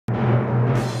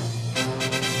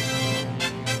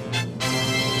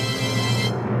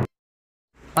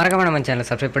மறக்காம நம்ம சேனலை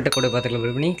சப்ஸ்கிரைப் பண்ணிட்டு கூட பார்த்துக்கலாம்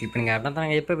பில் பண்ணி கிளிக் பண்ணுங்கள். அப்படின்னா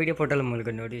நாங்கள் எப்போ வீடியோ போட்டாலும்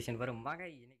உங்களுக்கு நோட்டிஃபிகேஷன் வரும்.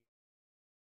 நமக்கு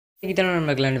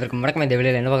வணக்கம். இந்த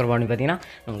வீடியோவில் என்ன பார்க்க போகிறோம்னு பார்த்தீங்கன்னா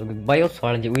நம்மளுக்கு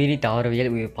பயோசாலஜி உயிரி தாவரவியல்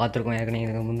பார்த்துருக்கோம். ஏற்கனவே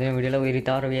இதுக்கு முந்தைய வீடியோவில் உயிரி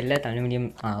தாவரவியலில் தமிழ் மீடியம்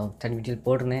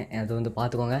போட்டிருந்தேன். அது வந்து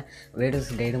பார்த்துக்கோங்க. வேர்டஸ்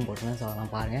கைடும் போட்டிருந்தேன். ஸோ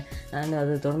அதெல்லாம் பாருங்கள். அண்ட்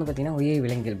அது தொடர்ந்து பார்த்தீங்கன்னா உயிரி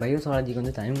விலங்கியல் பயோசாலஜிக்கு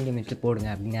வந்து தமிழ் மீடியம் வச்சு போடுங்க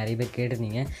அப்படின்னு நிறைய பேர்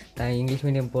கேட்டிருந்தீங்க. இங்கிலீஷ்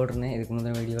மீடியம் போட்டிருந்தேன் இதுக்கு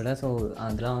முந்தைய வீடியோவில். ஸோ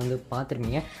அதெல்லாம் வந்து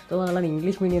பார்த்துருப்பீங்க. ஸோ அதெல்லாம்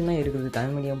இங்கிலீஷ் மீடியம் தான் இருக்குது,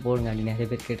 தமிழ் மீடியம் போடுங்க அப்படின்னு நிறைய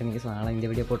பேர் கேட்டிருந்தீங்க. ஸோ அதனால் இந்த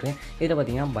வீடியோ போட்டிருக்கேன். இதில்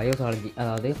பார்த்தீங்கன்னா பயோசாலஜி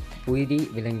அதாவது உயிரி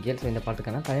விலங்கியல். ஸோ இந்த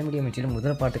பாட்டுக்கான தமிழ் மீடியம் வச்சுட்டு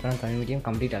முதல் பாட்டுக்கான தமிழ் மீடியம்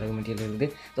கம்ப்ளீட் அழகு மெட்டீரியல் இருக்குது.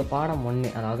 ஸோ பாடம் 1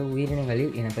 அதாவது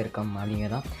உயிரினங்களில் இனப்பெருக்கம்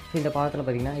அப்படிங்கிறதான். ஸோ இந்த பாடத்தில்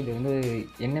பார்த்திங்கன்னா இது வந்து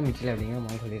என்ன மெட்டீரியல் அப்படிங்கிற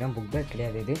மாதிரி சொல்லிடுறேன். புக் பேக்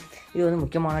கிடையாது. இது வந்து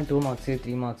முக்கியமான 2 மார்க்ஸு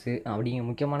 3 மார்க்ஸு அப்படிங்கிற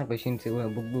முக்கியமான கொஷின்ஸு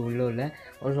புக்கு உள்ள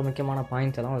ஒரு சில முக்கியமான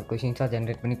பாயிண்ட்ஸ் எல்லாம் ஒரு கொஷின்ஸாக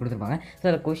ஜென்ரேட் பண்ணி கொடுத்துருப்பாங்க. ஸோ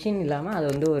அதில் கொஷின் இல்லாமல் அது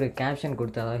வந்து ஒரு கேப்ஷன்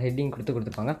கொடுத்து அதாவது ஹெட்டிங்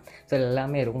கொடுத்துருப்பாங்க. ஸோ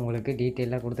எல்லாமே இருக்கும் உங்களுக்கு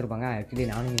டீட்டெயிலாக கொடுத்துருப்பாங்க. ஆக்சுவலி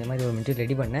நானும் இந்த மாதிரி ஒரு மெட்டீரியல்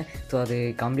ரெடி பண்ணேன். ஸோ அது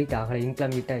கம்ப்ளீட் ஆகலை,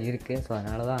 இன்கம்ப்ளீட்டாக இருக்குது. ஸோ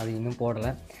அதனால தான் அது இன்னும்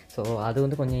போடலை. ஸோ அது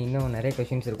வந்து கொஞ்சம் இன்னும் நிறைய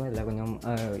கொஷின்ஸ் இருக்கும். இதில் கொஞ்சம்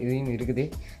இதையும் இருக்குது.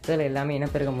 ஸோ இதில் எல்லாமே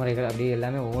இனப்பெருக்க முறைகள் அப்படி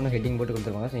எல்லாமே ஒவ்வொன்றும் ஹெட்டிங் போட்டு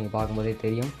கொடுத்துருப்பாங்க. ஸோ நீங்கள் பார்க்கும்போதே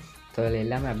தெரியும். ஸோ அதில்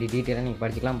எல்லாமே அப்படி டீட்டெயிலாக நீங்கள்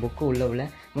படிச்சிக்கலாம். புக்கு உள்ள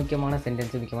முக்கியமான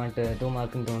சென்டென்ஸு முக்கியமான 2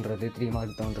 மார்க்குன்னு தோன்றது, 3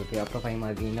 மார்க் தோன்றது, அப்புறம் 5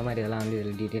 மார்க் இந்த மாதிரி இதெல்லாம் வந்து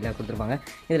இதில் டீட்டெயிலாக கொடுத்துருப்பாங்க.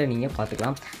 இதில் நீங்கள்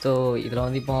பார்த்துக்கலாம். ஸோ இதில்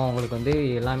வந்து இப்போ உங்களுக்கு வந்து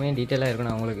எல்லாமே டீட்டெயிலாக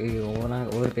இருக்கணும். உங்களுக்கு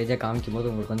ஒவ்வொரு பேஜாக காமிக்கும்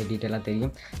போது உங்களுக்கு வந்து டீட்டெயிலாக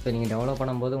தெரியும். ஸோ நீங்கள் டெவலப்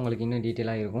பண்ணும்போது உங்களுக்கு இன்னும்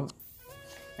டீட்டெயிலாக இருக்கும்.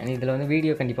 அண்ட் இதில் வந்து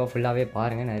வீடியோ கண்டிப்பாக ஃபுல்லாகவே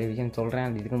பாருங்கள். நிறைய விஷயம் சொல்கிறேன்.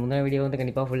 அந்த இதுக்கு முந்தின வீடியோ வந்து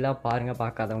கண்டிப்பாக ஃபுல்லாக பாருங்கள்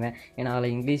பார்க்காதவங்க. ஏன்னா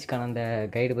அதில் இங்கிலீஷ்க்கான அந்த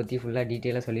கைடு பற்றி ஃபுல்லாக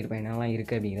டீட்டெயிலாக சொல்லியிருப்பேன் என்னெல்லாம்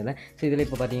இருக்குது அப்படிங்கிறத. ஸோ இதில்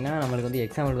இப்போ பார்த்தீங்கன்னா நம்மளுக்கு வந்து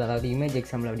எக்ஸாம்பிள் அதாவது இமேஜ்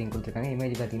எக்ஸாம்பிள் அப்படின்னு கொடுத்துருக்காங்க.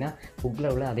 இமேஜ் பார்த்தீங்கன்னா புக்கில்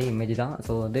உள்ள அதே இமேஜ் தான்.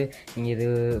 ஸோ வந்து நீங்கள் இது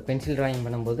பென்சில் ட்ராயிங்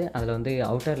பண்ணும்போது அதில் வந்து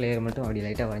அவுட்டர் லேயர் மட்டும் அப்படி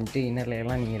லைட்டாக வரைஞ்சிட்டு இன்னர்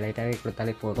லேயர்லாம் நீங்கள் லைட்டாகவே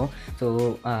கொடுத்தாலே போதும். ஸோ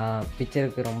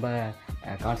பிக்சருக்கு ரொம்ப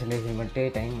கான்சன்ட்ரேஷன் பண்ணிட்டு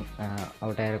டைம்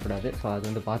அவுட் ஆகிடக்கூடாது. ஸோ அது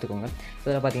வந்து பார்த்துக்கோங்க. ஸோ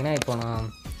இதில் பார்த்தீங்கன்னா இப்போ நான்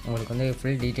உங்களுக்கு வந்து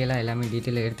ஃபுல் டீட்டெயிலாக எல்லாமே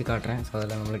டீட்டெயிலாக எடுத்து காட்டுறேன். ஸோ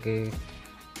அதில் நம்மளுக்கு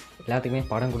எல்லாத்துக்குமே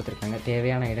படம் கொடுத்துருக்காங்க.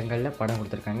 தேவையான இடங்களில் படம்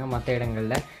கொடுத்துருக்காங்க, மற்ற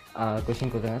இடங்களில்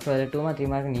கொஷின் கொடுத்துருக்காங்க. ஸோ அதில் 2 மார்க் 3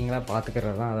 மார்க் நீங்களாக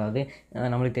பார்த்துக்கிறது தான். அதாவது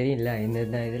நம்மளுக்கு தெரியல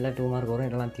இந்த இதில் 2 மார்க் வரும்,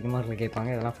 இதெல்லாம் 3 மார்க்கில்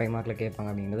கேட்பாங்க, இதெல்லாம் 5 மார்க்கில்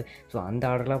கேட்பாங்க அப்படிங்கிறது. ஸோ அந்த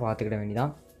ஆர்டரில் பார்த்துக்கிட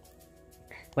வேண்டியதான்.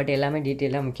 பட் எல்லாமே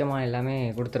டீட்டெயிலாக முக்கியமான எல்லாமே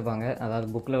கொடுத்துருப்பாங்க. அதாவது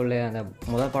புக்கில் உள்ள அந்த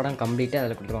முதல் பாடம் கம்ப்ளீட்டாக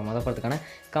அதில் கொடுத்துருப்பாங்க. முதல் பாடத்துக்கான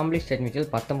கம்ப்ளீட் ஸ்டேட் மெட்டீரியல்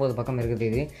 19 பக்கம் இருக்குது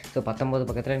இது. ஸோ 19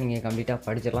 பக்கத்தில் நீங்கள் கம்ப்ளீட்டாக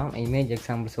படிச்சிடலாம். இமேஜ்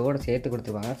எக்ஸாம்பிள்ஸோடு சேர்த்து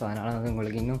கொடுத்துருப்பாங்க. ஸோ அதனால் வந்து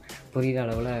உங்களுக்கு இன்னும் புரிகிற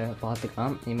அளவில்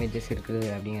பார்த்துக்கலாம். இமேஜஸ் இருக்குது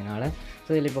அப்படிங்கிறனால.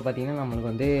 ஸோ இதில் இப்போ பார்த்தீங்கன்னா நம்மளுக்கு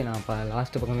வந்து நான் இப்போ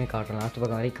லாஸ்ட் பக்கம்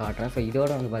வரைக்கும் காட்டுறேன். ஸோ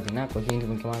இதோட வந்து பார்த்திங்கன்னா கொஷின்ஸ்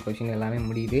முக்கியமான கொஷின் எல்லாமே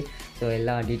முடியுது. ஸோ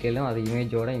எல்லா டீட்டெயிலும் அது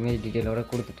இமேஜ் டீட்டெயிலோடு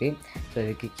கொடுத்துட்டு ஸோ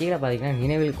இதுக்கு கீழே பார்த்தீங்கன்னா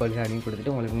நினைவில் கொள்கை அப்படின்னு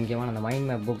கொடுத்துட்டு உங்களுக்கு முக்கியமான அந்த மைண்ட்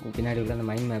மேப் புக் பின்னாடி உள்ள அந்த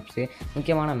மைண்ட் மேப்ஸு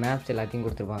முக்கியமான மேப்ஸ் எல்லாத்தையும்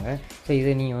கொடுத்துருப்பாங்க. ஸோ இது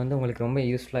நீங்கள் வந்து உங்களுக்கு ரொம்ப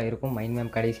யூஸ்ஃபுல்லாக இருக்கும். மைண்ட்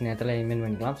மேப் கடைசி நேரத்தில் இமெயில்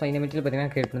பண்ணிக்கலாம். ஸோ இந்த மெட்டீரியல்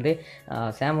பார்த்தீங்கன்னா கிரியேட் பண்ணது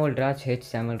சாமுவல் ராஜ்.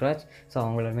 ஸோ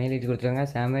அவங்களோட மெயில் ஐடி கொடுத்துருக்காங்க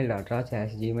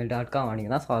samuel.raj@gmail.com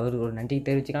அப்படிங்க தான். ஸோ அவர் ஒரு நன்றி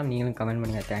தெரிவிச்சுக்கலாம். நீங்களும் கமெண்ட்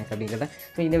பண்ணுங்கள் தேங்க்ஸ் அப்படிங்கிறத.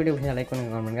 ஸோ இந்த வீடியோ கொஞ்சம் லைக்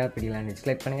பண்ணுங்கள், கமெண்ட் பண்ணுங்கள், பிடிக்கலாம்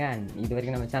டிஸ்லைக் பண்ணுங்கள். அண்ட் இது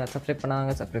வரைக்கும் நம்ம சேனல் சப்ஸ்கிரைப்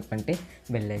பண்ணாங்க, சப்ஸ்கிரைப் பண்ணிட்டு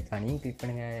பெல் ஐக்கானையும் கிளிக்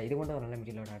பண்ணுங்கள். இது கொண்டு ஒரு நல்ல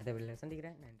மெட்டீரியலோட அடுத்த வீடியோவில்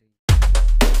சந்திக்கிறேன். நன்றி.